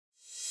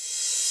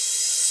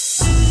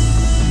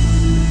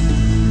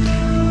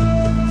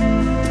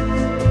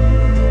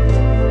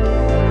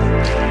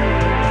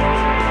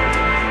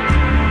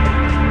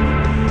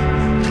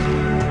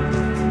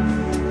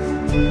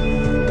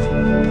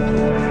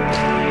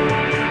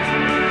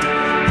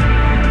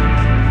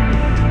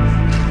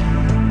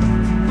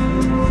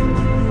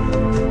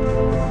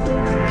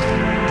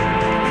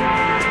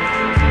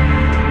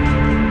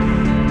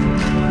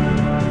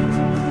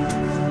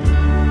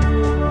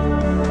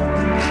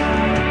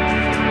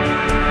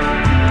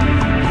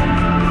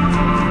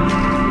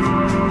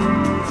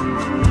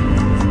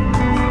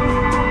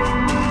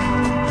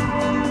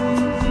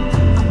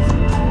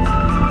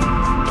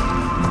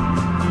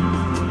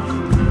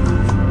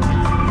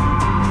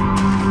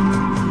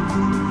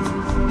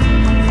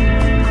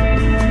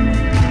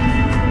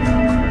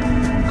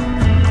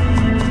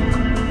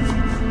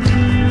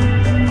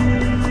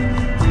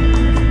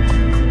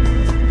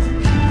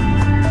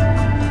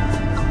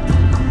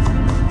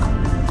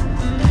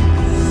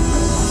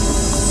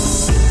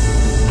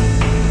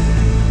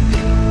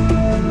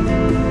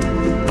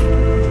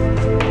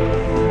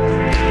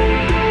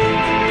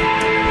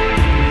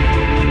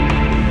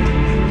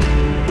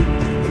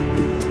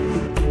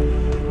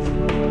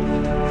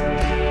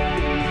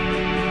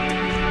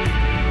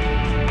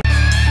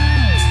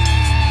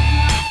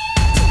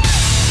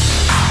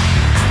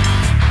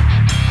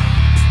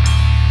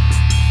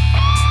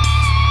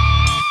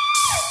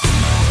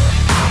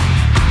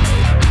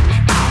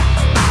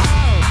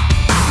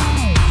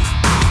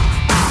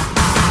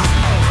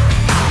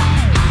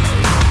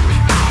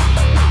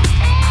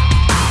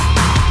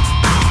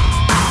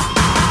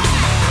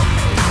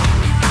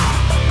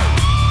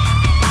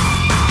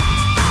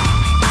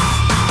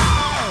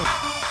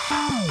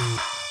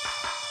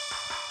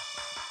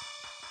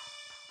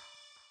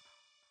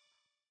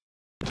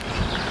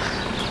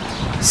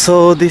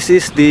So this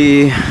is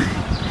the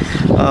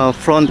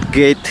front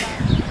gate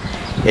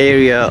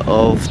area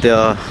of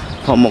the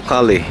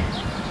Pamukkale,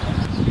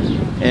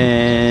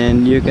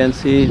 and you can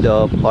see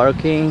the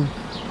parking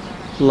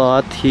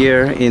lot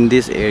here in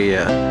this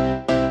area.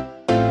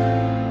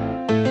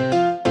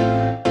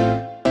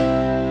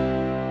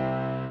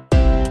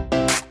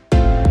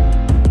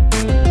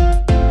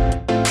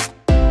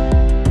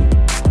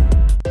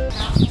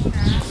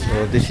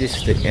 So this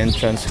is the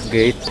entrance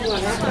gate,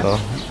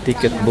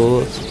 ticket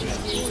booth.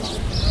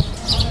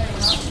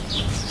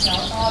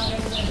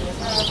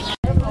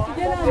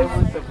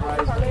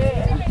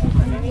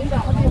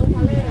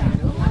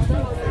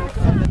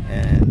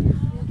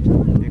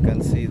 And you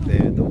can see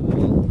there the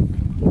wall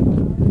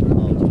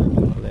of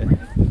Pamukkale.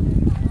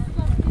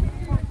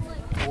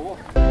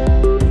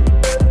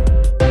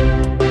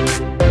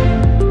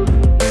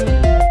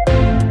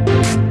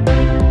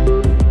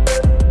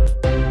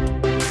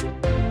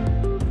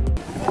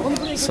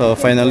 So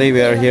finally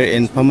we are here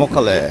in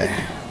Pamukkale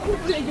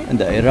and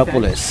the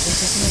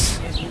Hierapolis.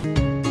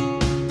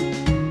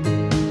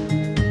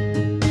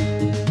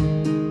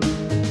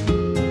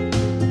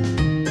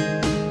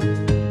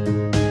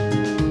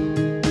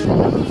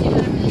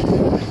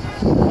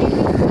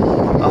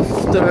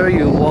 After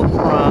you walk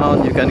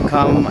around, you can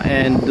come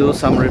and do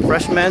some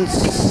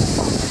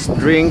refreshments,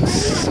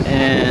 drinks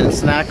and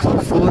snacks or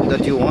food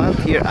that you want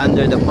here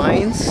under the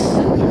pines.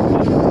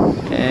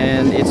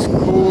 And it's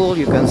cool,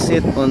 you can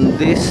sit on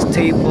this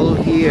table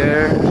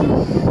here,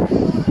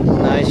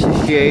 nice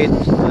shade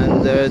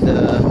under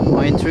the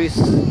pine trees,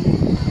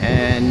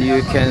 and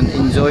you can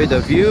enjoy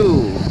the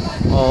view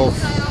of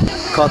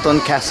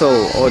Cotton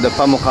Castle or the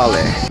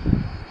Pamukkale.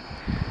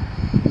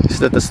 Is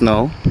that the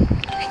snow?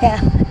 Yeah,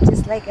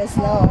 just like a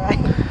snow, right?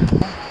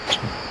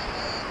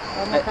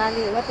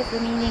 Pamukkale, what is the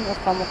meaning of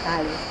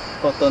Pamukkale?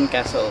 Cotton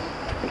Castle.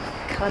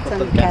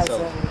 Cotton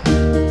Castle.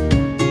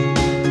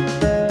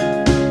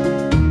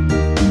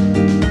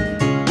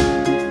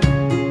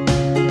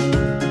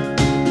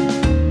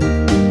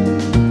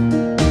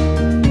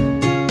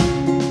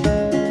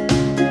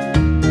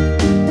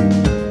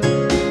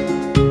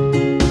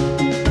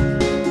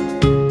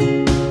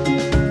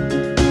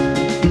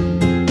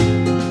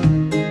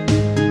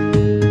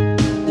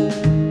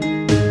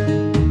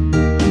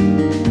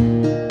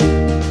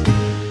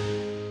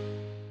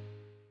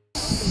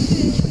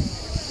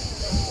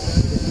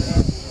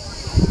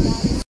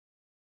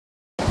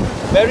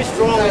 Very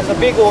strong. It's a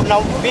big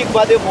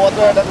body of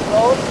water that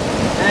flows,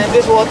 and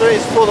this water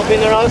is full of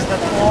minerals that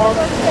form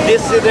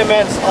these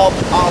sediments of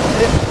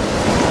this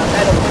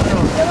kind of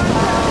minerals.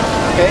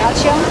 Okay.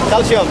 Calcium?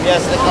 Calcium,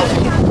 yes, that's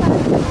calcium.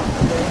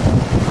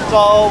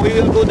 So we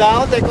will go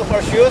down, take off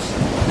our shoes,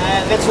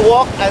 and let's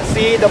walk and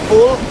see the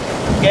pool.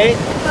 Okay,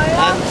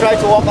 and try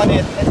to walk on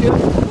it. Let's do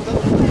it.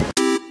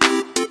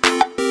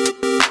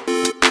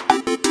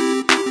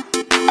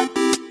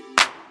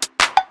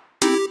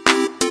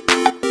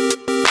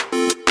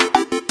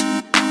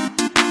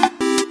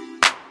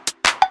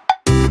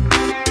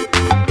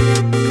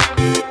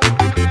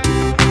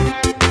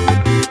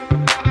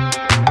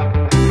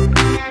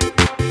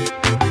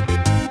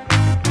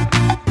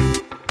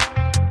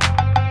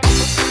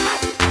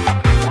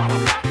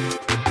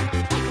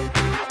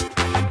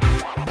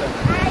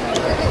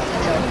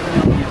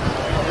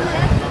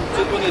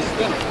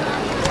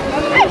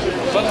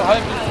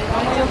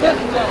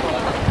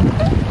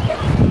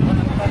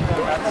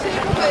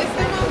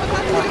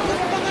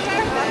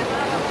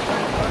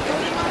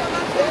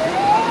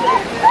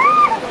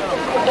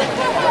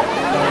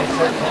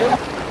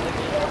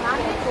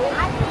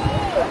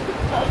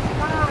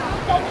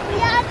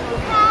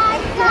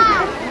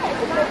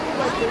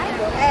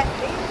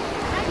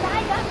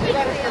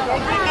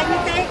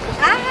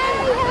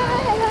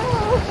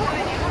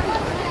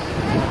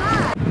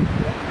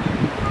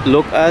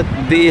 Look at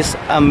this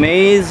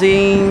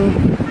amazing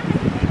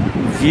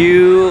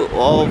view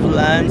of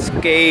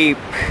landscape.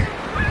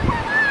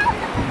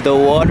 The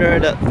water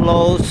that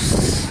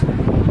flows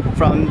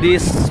from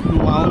this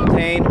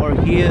mountain or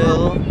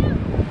hill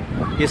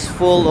is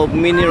full of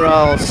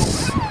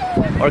minerals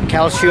or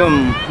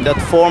calcium that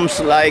forms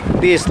like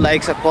this,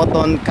 like a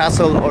cotton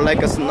castle or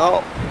like a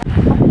snow.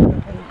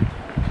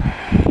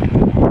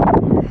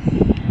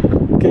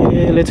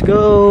 Okay, let's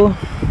go.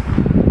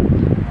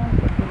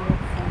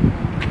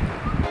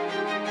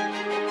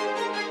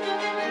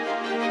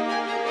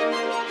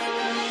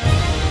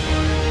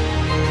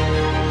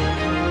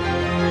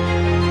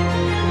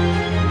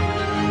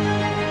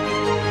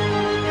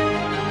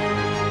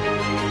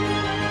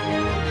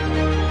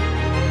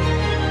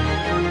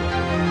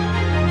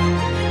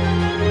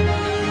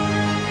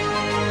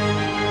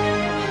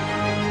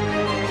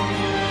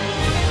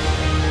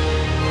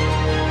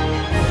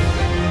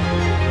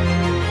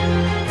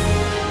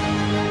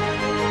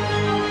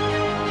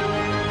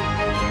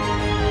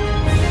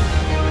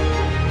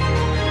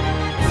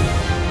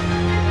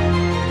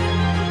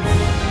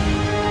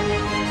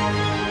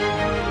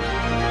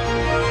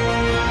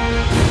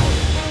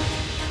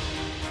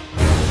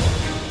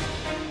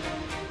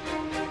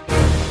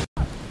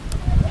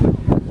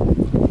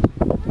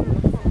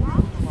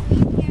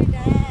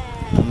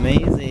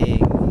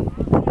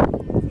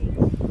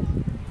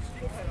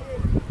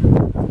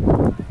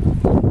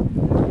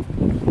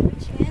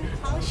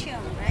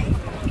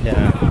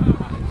 Yeah.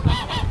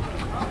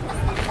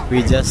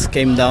 We just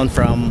came down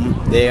from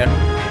there.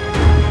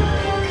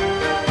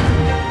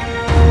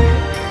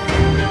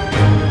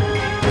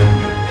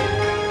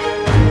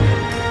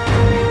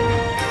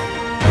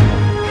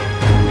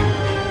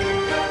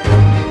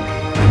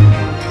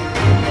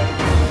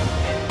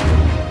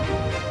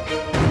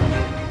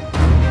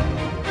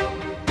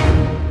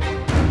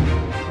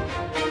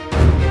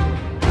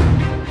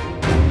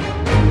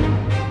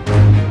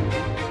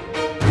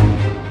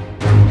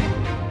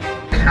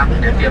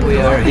 We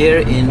are here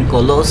in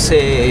Colosse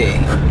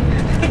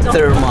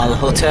Thermal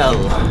Hotel.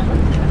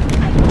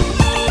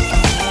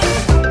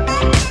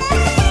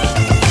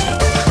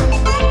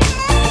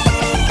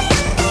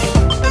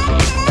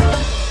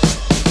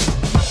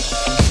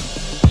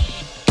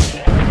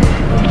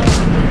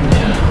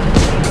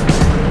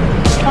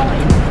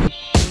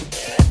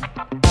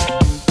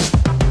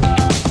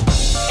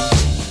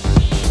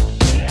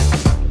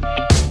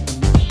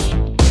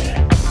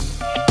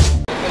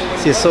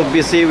 She's so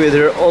busy with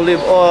her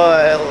olive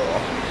oil.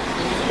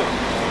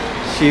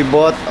 She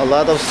bought a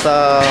lot of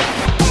stuff.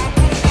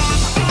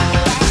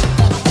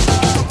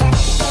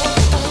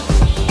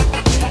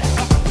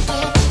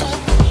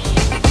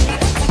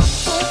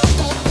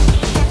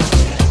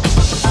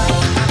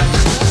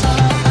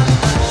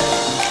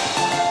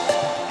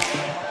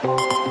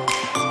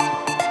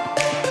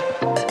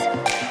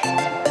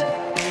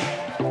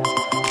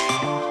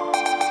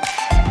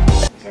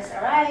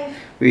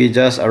 We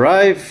just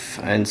arrived,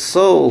 and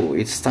so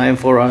it's time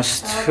for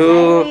us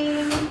to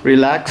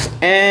relax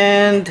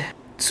and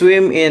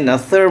swim in a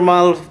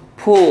thermal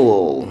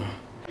pool.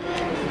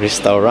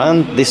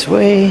 Restaurant this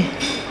way.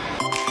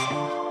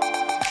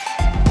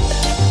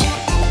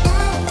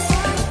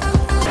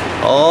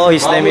 Oh,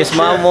 his name is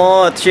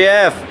Mammoth,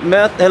 chef.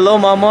 Hello,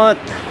 Mammoth.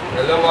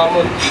 Hello,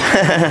 Mahmoud.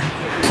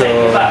 So,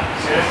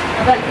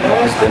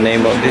 what's the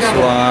name of this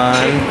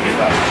one?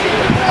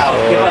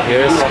 So,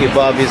 here's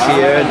kebab is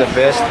here, the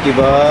best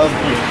kebab.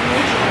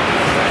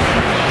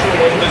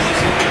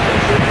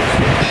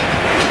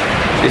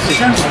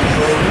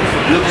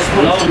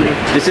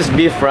 This is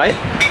beef, right?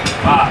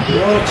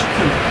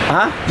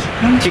 Huh?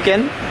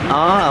 Chicken?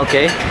 Ah,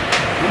 okay.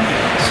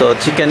 So,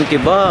 chicken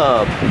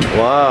kebab.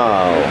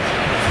 Wow.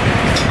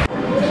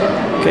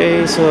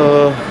 Okay,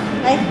 so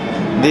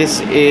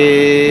this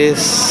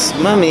is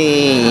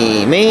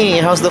Mommy. Me,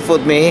 how's the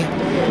food, me?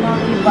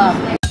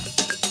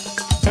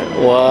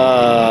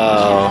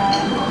 Wow,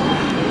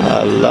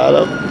 a lot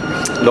of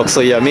looks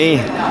so yummy.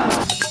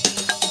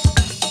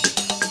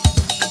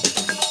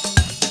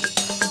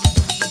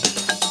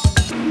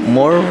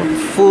 More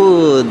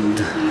food.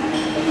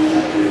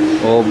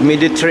 Oh,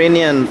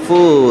 Mediterranean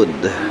food.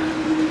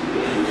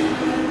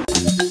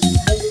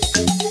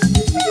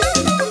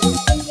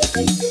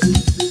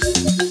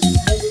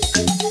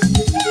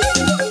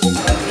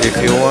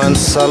 If you want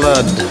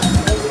salad,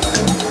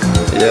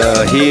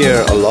 yeah,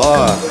 here a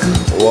lot.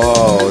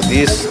 Wow,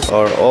 these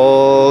are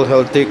all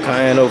healthy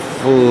kind of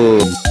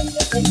food.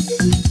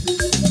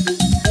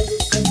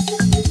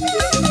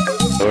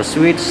 For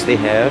sweets, they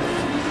have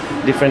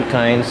different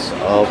kinds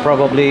of,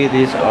 probably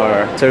these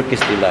are Turkish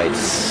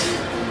delights.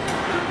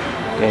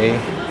 Okay,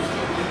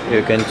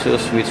 you can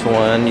choose which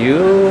one you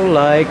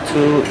like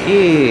to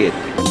eat.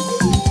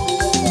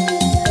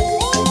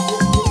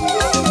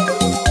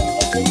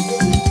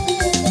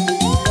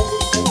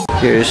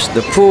 Here's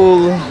the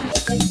pool.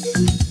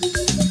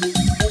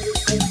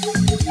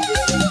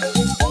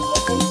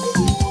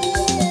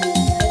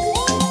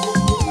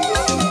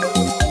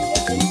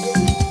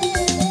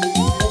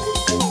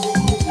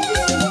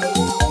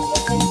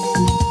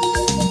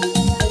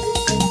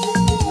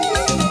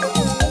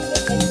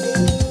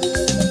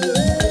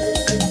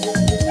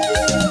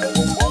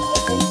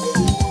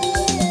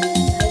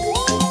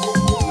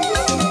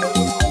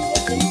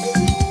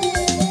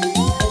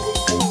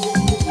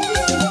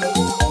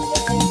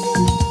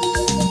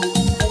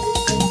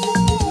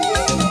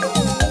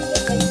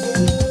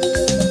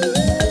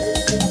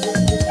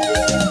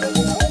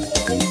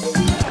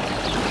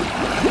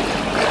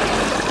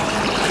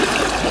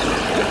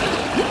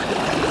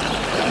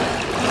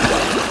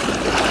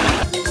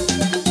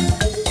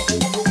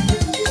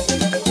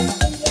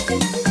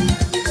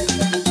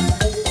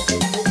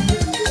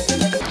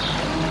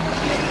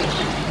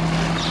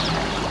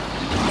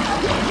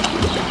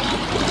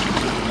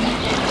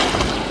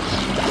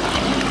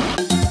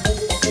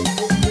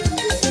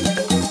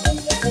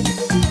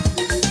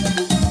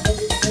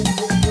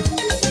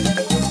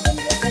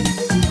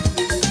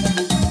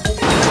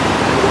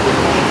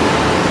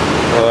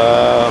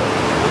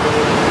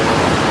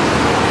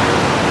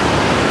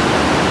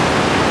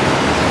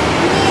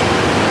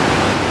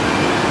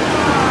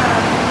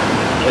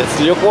 It's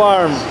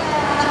lukewarm.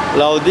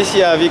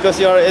 Laodicea, because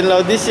you are in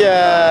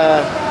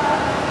Laodicea.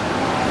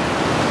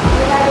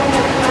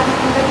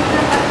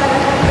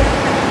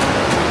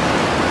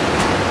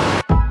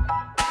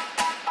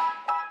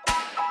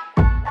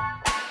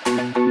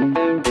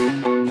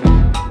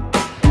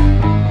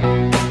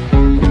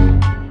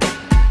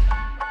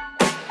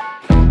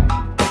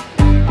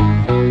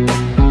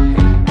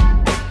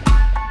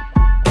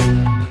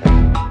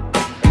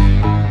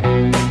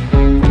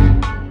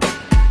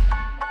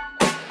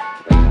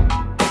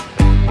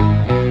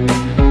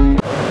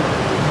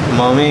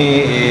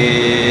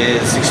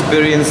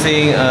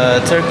 experiencing a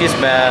Turkish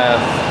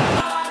bath.